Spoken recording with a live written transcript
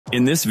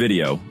In this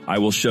video, I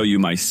will show you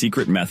my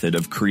secret method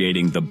of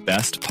creating the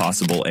best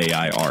possible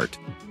AI art.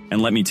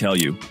 And let me tell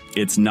you,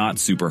 it's not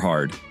super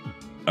hard.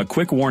 A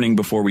quick warning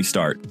before we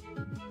start.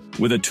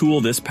 With a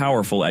tool this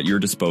powerful at your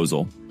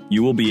disposal,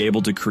 you will be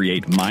able to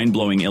create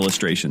mind-blowing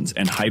illustrations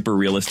and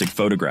hyper-realistic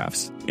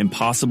photographs,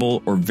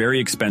 impossible or very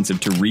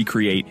expensive to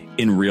recreate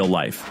in real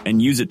life,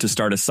 and use it to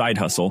start a side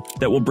hustle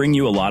that will bring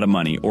you a lot of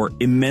money or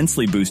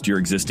immensely boost your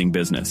existing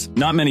business.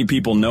 Not many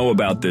people know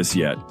about this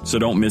yet, so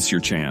don't miss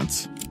your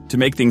chance. To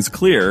make things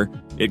clear,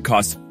 it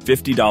costs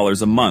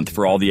 $50 a month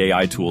for all the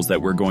AI tools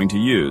that we're going to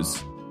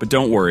use. But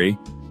don't worry,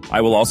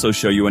 I will also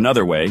show you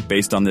another way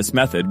based on this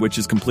method, which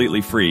is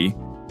completely free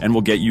and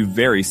will get you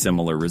very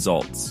similar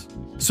results.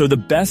 So the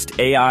best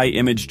AI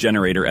image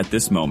generator at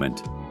this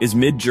moment is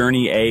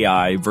Midjourney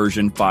AI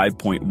version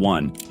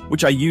 5.1,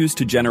 which I use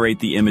to generate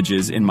the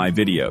images in my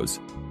videos.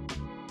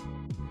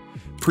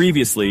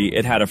 Previously,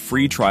 it had a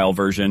free trial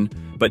version,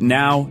 but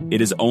now it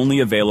is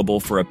only available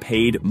for a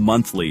paid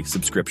monthly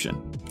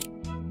subscription.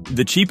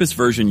 The cheapest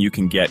version you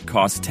can get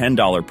costs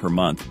 $10 per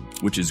month,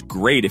 which is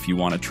great if you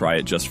want to try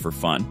it just for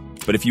fun.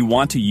 But if you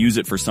want to use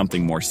it for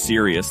something more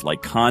serious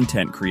like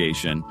content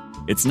creation,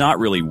 it's not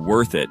really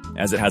worth it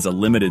as it has a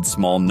limited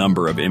small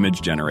number of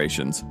image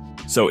generations.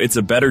 So it's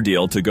a better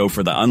deal to go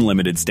for the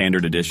unlimited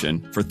standard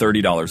edition for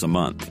 $30 a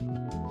month.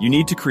 You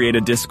need to create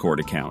a Discord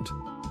account,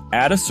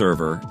 add a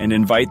server, and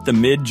invite the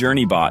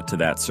Midjourney bot to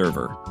that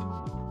server.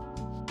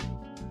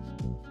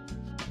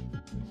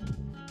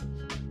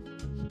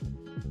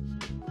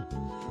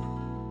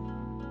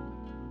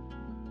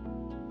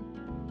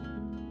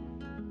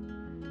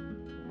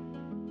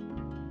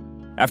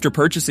 After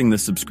purchasing the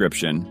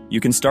subscription, you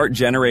can start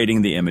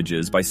generating the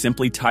images by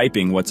simply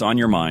typing what's on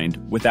your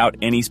mind without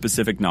any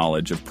specific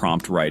knowledge of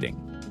prompt writing.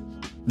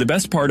 The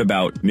best part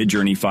about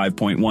Midjourney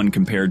 5.1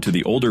 compared to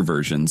the older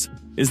versions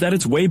is that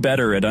it's way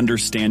better at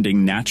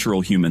understanding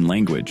natural human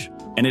language,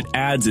 and it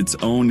adds its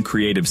own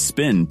creative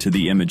spin to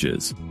the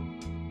images.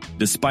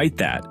 Despite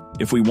that,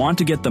 if we want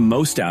to get the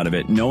most out of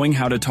it, knowing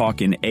how to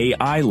talk in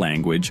AI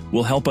language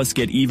will help us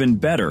get even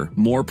better,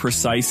 more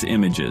precise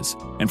images.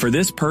 And for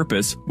this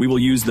purpose, we will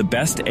use the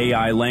best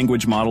AI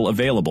language model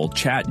available,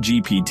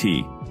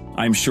 ChatGPT.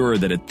 I'm sure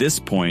that at this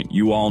point,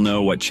 you all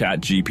know what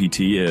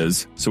ChatGPT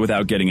is, so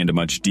without getting into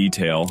much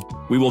detail,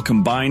 we will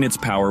combine its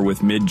power with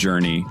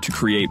Midjourney to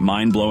create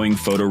mind-blowing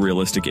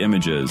photorealistic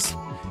images,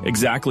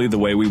 exactly the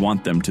way we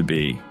want them to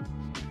be.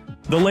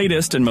 The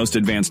latest and most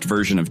advanced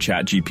version of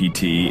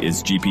ChatGPT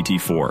is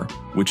GPT-4,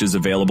 which is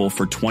available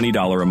for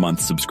 $20 a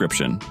month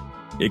subscription.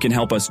 It can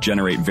help us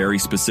generate very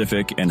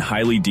specific and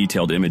highly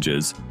detailed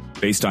images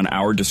based on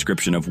our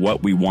description of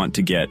what we want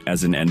to get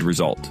as an end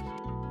result.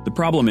 The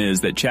problem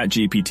is that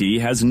ChatGPT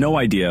has no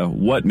idea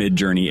what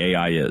Midjourney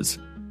AI is.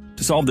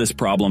 To solve this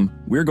problem,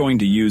 we're going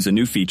to use a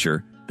new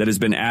feature that has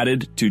been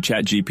added to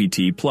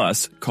ChatGPT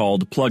Plus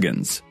called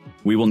plugins.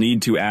 We will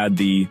need to add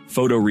the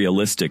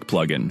photorealistic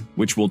plugin,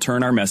 which will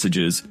turn our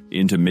messages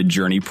into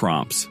Midjourney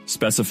prompts,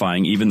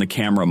 specifying even the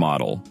camera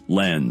model,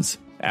 lens,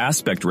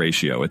 aspect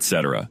ratio,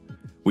 etc.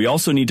 We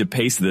also need to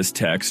paste this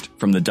text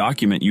from the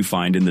document you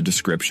find in the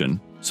description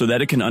so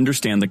that it can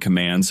understand the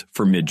commands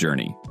for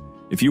Midjourney.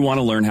 If you want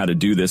to learn how to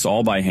do this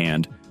all by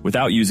hand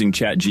without using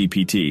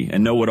ChatGPT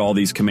and know what all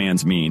these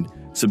commands mean,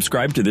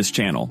 subscribe to this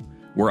channel,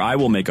 where I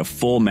will make a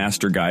full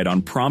master guide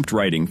on prompt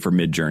writing for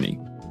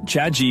Midjourney.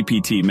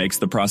 ChatGPT makes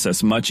the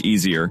process much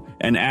easier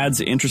and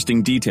adds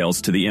interesting details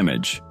to the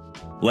image.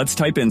 Let's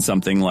type in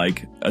something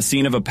like a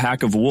scene of a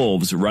pack of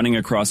wolves running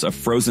across a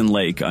frozen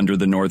lake under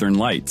the northern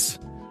lights.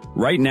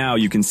 Right now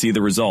you can see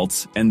the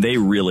results and they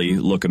really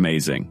look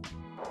amazing.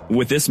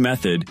 With this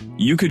method,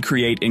 you could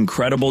create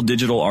incredible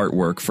digital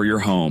artwork for your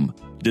home,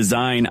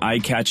 design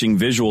eye-catching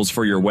visuals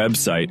for your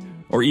website,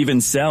 or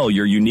even sell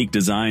your unique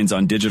designs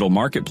on digital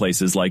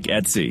marketplaces like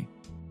Etsy.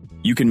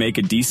 You can make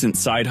a decent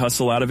side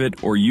hustle out of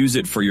it or use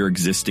it for your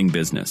existing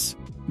business.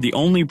 The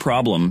only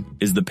problem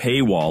is the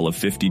paywall of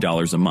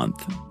 $50 a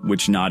month,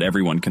 which not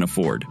everyone can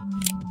afford.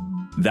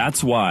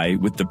 That's why,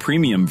 with the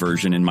premium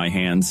version in my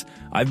hands,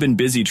 I've been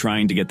busy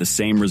trying to get the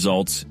same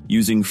results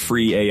using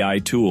free AI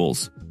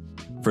tools.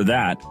 For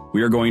that,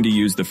 we are going to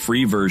use the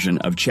free version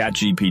of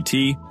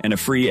ChatGPT and a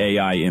free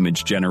AI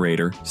image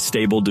generator,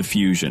 Stable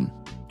Diffusion.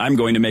 I'm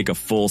going to make a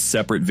full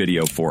separate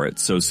video for it,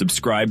 so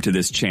subscribe to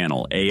this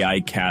channel,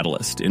 AI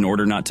Catalyst, in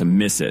order not to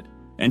miss it,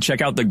 and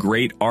check out the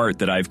great art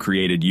that I've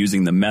created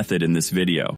using the method in this video.